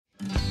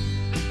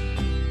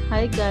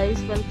Hi guys,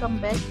 welcome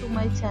back to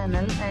my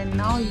channel, and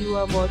now you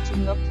are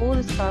watching a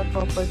 4-star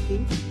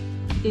property.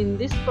 In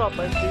this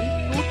property,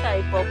 two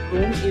type of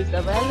room is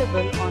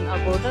available on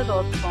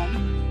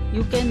agoda.com.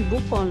 You can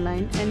book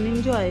online and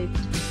enjoy it.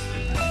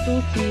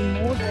 To see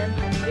more than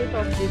 100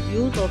 of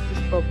reviews of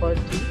this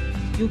property,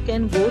 you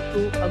can go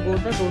to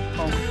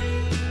agoda.com.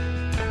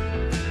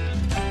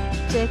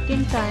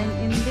 Check-in time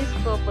in this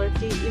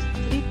property is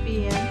 3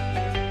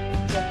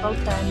 p.m. Check-out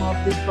time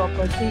of this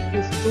property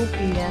is 2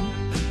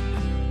 p.m.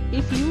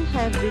 If you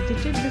have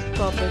visited this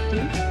property,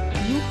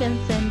 you can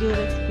send your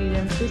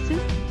experiences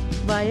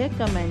via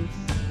comments.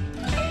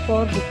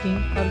 For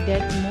booking or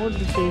get more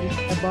details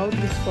about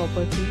this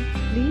property,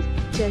 please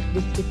check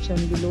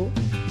description below.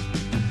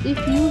 If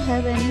you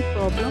have any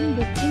problem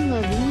booking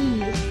a room in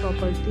this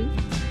property,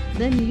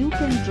 then you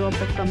can drop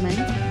a comment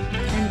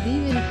and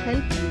we will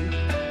help you.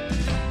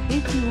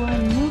 If you are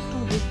new to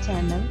this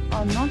channel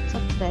or not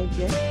subscribed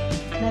yet,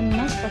 then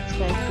must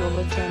subscribe to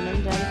our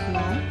channel right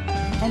now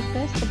and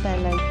press the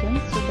bell icon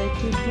so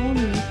that you don't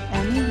miss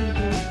any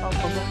videos of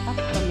our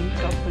upcoming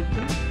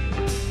property.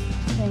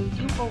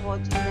 Thank you for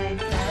watching the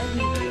entire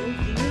video.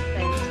 Dear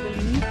friends, will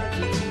meet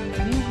again in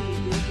a new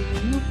video with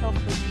a new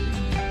property.